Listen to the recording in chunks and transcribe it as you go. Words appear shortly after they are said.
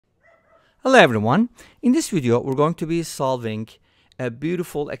Hello everyone. In this video we're going to be solving a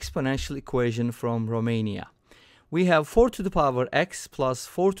beautiful exponential equation from Romania. We have 4 to the power x plus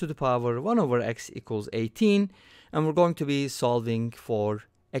 4 to the power 1 over x equals 18, and we're going to be solving for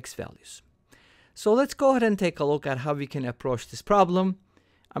x values. So let's go ahead and take a look at how we can approach this problem.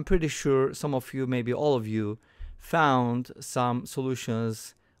 I'm pretty sure some of you, maybe all of you, found some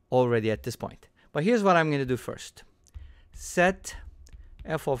solutions already at this point. But here's what I'm going to do first. Set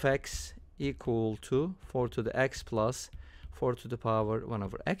f of x equal to 4 to the x plus 4 to the power 1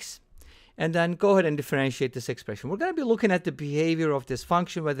 over x. And then go ahead and differentiate this expression. We're going to be looking at the behavior of this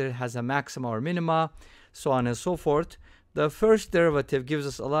function, whether it has a maxima or minima, so on and so forth. The first derivative gives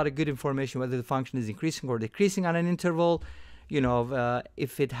us a lot of good information whether the function is increasing or decreasing on an interval,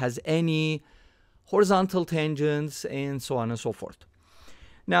 if it has any horizontal tangents, and so on and so forth.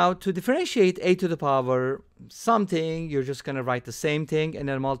 Now, to differentiate a to the power something, you're just going to write the same thing and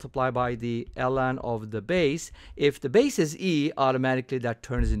then multiply by the ln of the base. If the base is e, automatically that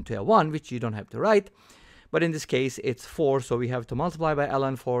turns into a 1, which you don't have to write. But in this case, it's 4, so we have to multiply by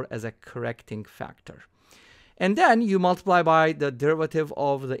ln 4 as a correcting factor. And then you multiply by the derivative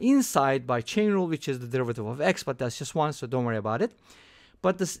of the inside by chain rule, which is the derivative of x, but that's just 1, so don't worry about it.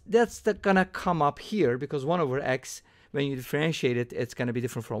 But that's going to come up here because 1 over x, when you differentiate it, it's going to be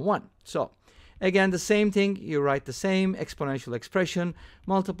different from 1. So again, the same thing, you write the same exponential expression,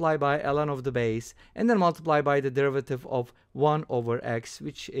 multiply by ln of the base, and then multiply by the derivative of 1 over x,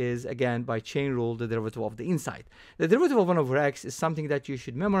 which is, again, by chain rule, the derivative of the inside. The derivative of 1 over x is something that you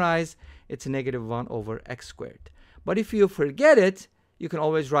should memorize. It's a negative 1 over x squared. But if you forget it, you can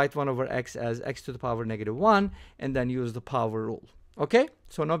always write 1 over x as x to the power negative 1, and then use the power rule. Okay?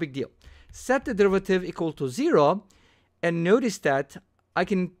 So no big deal. Set the derivative equal to 0, and notice that I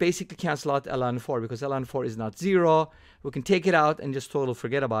can basically cancel out ln 4 because ln 4 is not 0. We can take it out and just totally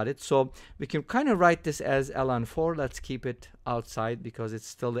forget about it. So we can kind of write this as ln 4. Let's keep it outside because it's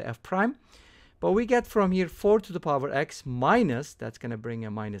still the f prime. But we get from here 4 to the power x minus, that's going to bring a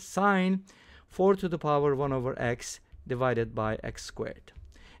minus sign, 4 to the power 1 over x divided by x squared.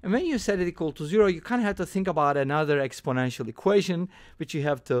 And when you set it equal to 0, you kind of have to think about another exponential equation, which you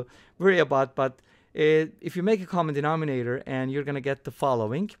have to worry about. But if you make a common denominator, and you're going to get the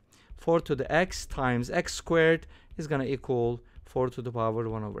following: 4 to the x times x squared is going to equal 4 to the power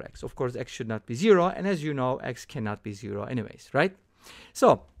 1 over x. Of course, x should not be 0, and as you know, x cannot be 0 anyways, right?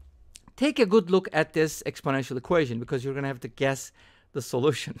 So take a good look at this exponential equation because you're going to have to guess the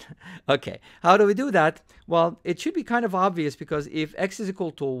solution. Okay, how do we do that? Well, it should be kind of obvious because if x is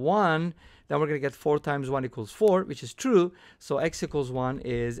equal to 1, then we're going to get 4 times 1 equals 4, which is true. So x equals 1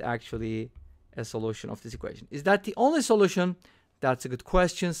 is actually a solution of this equation. Is that the only solution? That's a good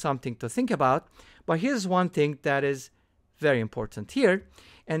question, something to think about. But here's one thing that is very important here,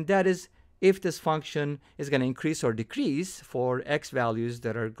 and that is if this function is going to increase or decrease for x values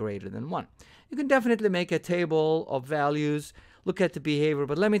that are greater than 1. You can definitely make a table of values, look at the behavior,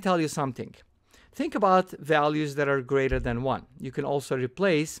 but let me tell you something. Think about values that are greater than 1. You can also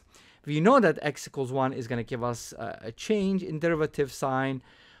replace, we know that x equals 1 is going to give us a change in derivative sign,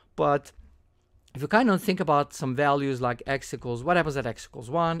 but if you kind of think about some values like x equals, what happens at x equals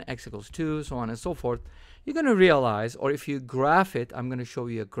 1, x equals 2, so on and so forth, you're going to realize, or if you graph it, I'm going to show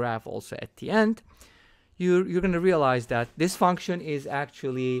you a graph also at the end, you're going to realize that this function is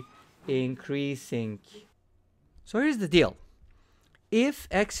actually increasing. So here's the deal. If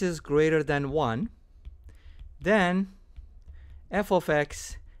x is greater than 1, then f of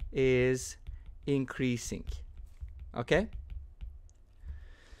x is increasing. Okay?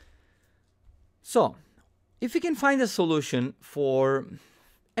 So, if we can find a solution for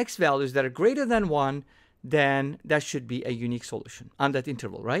x values that are greater than 1, then that should be a unique solution on that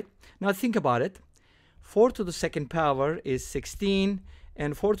interval, right? Now think about it. 4 to the second power is 16,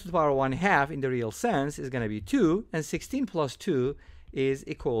 and 4 to the power 1/2 in the real sense is going to be 2, and 16 plus 2 is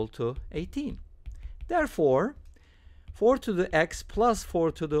equal to 18. Therefore, 4 to the x plus 4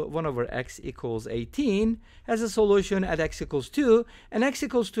 to the 1 over x equals 18 has a solution at x equals 2, and x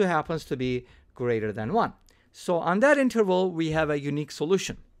equals 2 happens to be greater than 1. So on that interval, we have a unique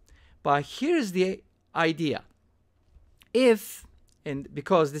solution. But here's the idea. If, and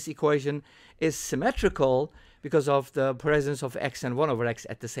because this equation is symmetrical because of the presence of x and 1 over x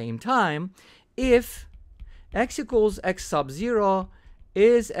at the same time, if x equals x sub 0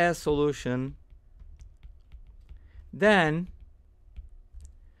 is a solution, then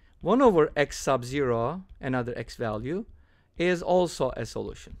 1 over x sub 0, another x value, is also a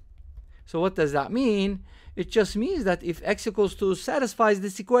solution. So what does that mean? It just means that if x equals 2 satisfies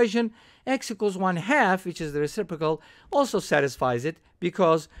this equation, x equals 1/2, which is the reciprocal, also satisfies it,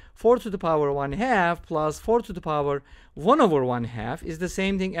 because 4 to the power 1/2 plus 4 to the power 1/1/2 is the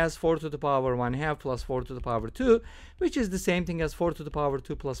same thing as 4 to the power 1/2 plus 4 to the power 2, which is the same thing as 4 to the power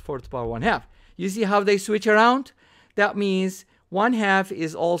 2 plus 4 to the power 1/2. You see how they switch around? That means 1/2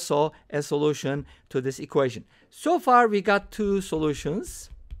 is also a solution to this equation. So far, we got 2 solutions.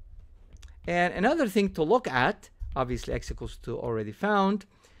 And another thing to look at, obviously x equals 2 already found,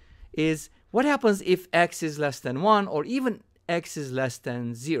 is what happens if x is less than 1 or even x is less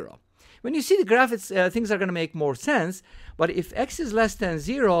than 0. When you see the graph, things are going to make more sense. But if x is less than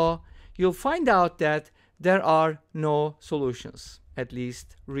 0, you'll find out that there are no solutions, at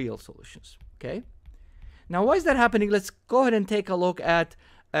least real solutions. Okay? Now, why is that happening? Let's go ahead and take a look at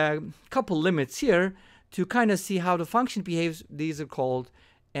a couple limits here to kind of see how the function behaves. These are called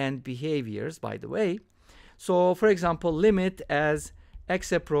end behaviors, by the way. So, for example, limit as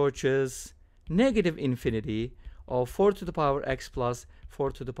x approaches negative infinity of 4 to the power x plus 4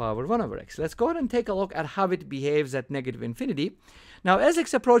 to the power 1/x. Let's go ahead and take a look at how it behaves at negative infinity. Now, as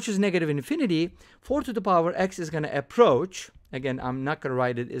x approaches negative infinity, 4 to the power x is going to approach. Again, I'm not going to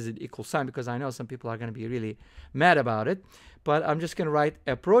write it as an equal sign because I know some people are going to be really mad about it. But I'm just going to write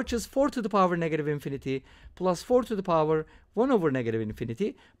approaches 4 to the power negative infinity plus 4 to the power 1/negative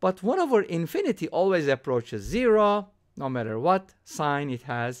infinity. But 1/infinity always approaches 0, no matter what sign it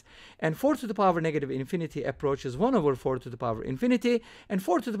has. And 4 to the power negative infinity approaches 1/4 to the power infinity. And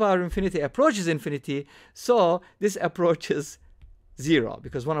 4 to the power infinity approaches infinity. So this approaches 0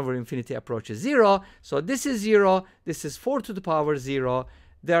 because 1/infinity approaches 0. So this is 0. This is 4 to the power 0.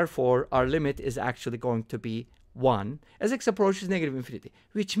 Therefore, our limit is actually going to be 1 as x approaches negative infinity,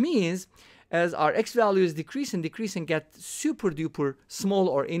 which means as our x values decrease and decrease and get super duper small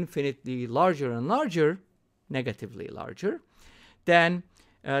or infinitely larger and larger, negatively larger, then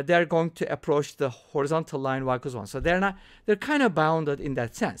they're going to approach the horizontal line y equals 1. So they're kind of bounded in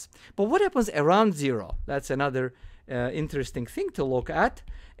that sense. But what happens around 0? That's another interesting thing to look at.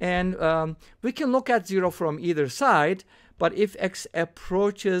 And we can look at 0 from either side, but if x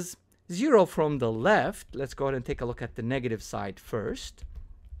approaches 0 from the left, let's go ahead and take a look at the negative side first.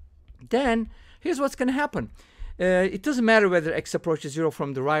 Then here's what's going to happen. It doesn't matter whether x approaches 0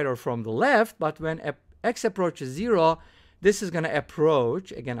 from the right or from the left, but when x approaches 0, this is going to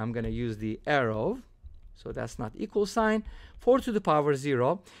approach, again, I'm going to use the arrow, so that's not equal sign, 4 to the power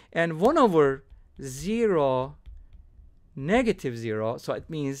 0, and 1/0, negative 0, so it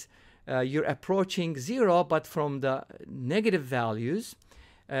means you're approaching 0, but from the negative values.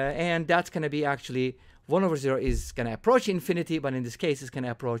 And that's going to be actually 1/0 is going to approach infinity, but in this case, it's going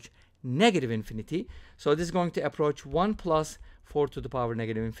to approach negative infinity. So this is going to approach 1 plus 4 to the power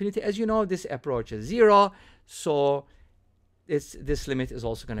negative infinity. As you know, this approaches 0, so this limit is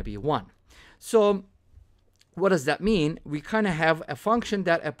also going to be 1. So what does that mean? We kind of have a function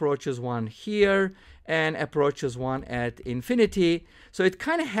that approaches 1 here and approaches 1 at infinity. So it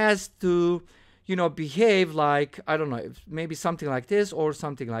kind of has to, you know, behave like, I don't know, maybe something like this or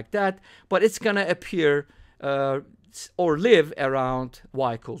something like that, but it's going to appear or live around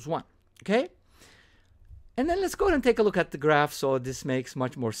y equals 1, okay? And then let's go ahead and take a look at the graph so this makes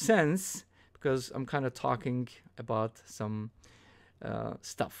much more sense because I'm kind of talking about some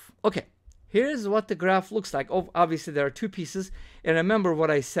stuff. Okay, here's what the graph looks like. Oh, obviously, there are 2 pieces. And remember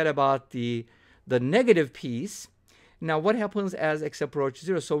what I said about the negative piece. Now, what happens as x approaches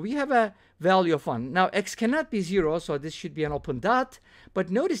 0? So we have a value of 1. Now, x cannot be 0, so this should be an open dot.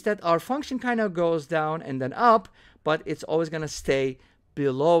 But notice that our function kind of goes down and then up, but it's always going to stay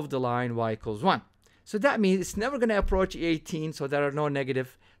below the line y equals 1. So that means it's never going to approach 18, so there are no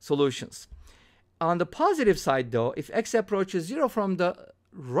negative solutions. On the positive side, though, if x approaches 0 from the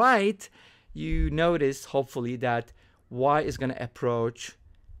right, you notice, hopefully, that y is going to approach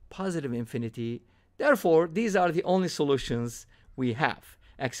positive infinity. Therefore, these are the only solutions we have.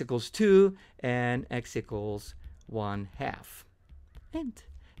 X equals 2 and x equals 1/2. And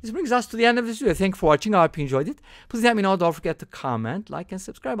this brings us to the end of this video. Thank you for watching. I hope you enjoyed it. Please let me know. Don't forget to comment, like, and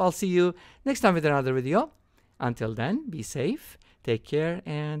subscribe. I'll see you next time with another video. Until then, be safe, take care,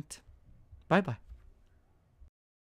 and bye-bye.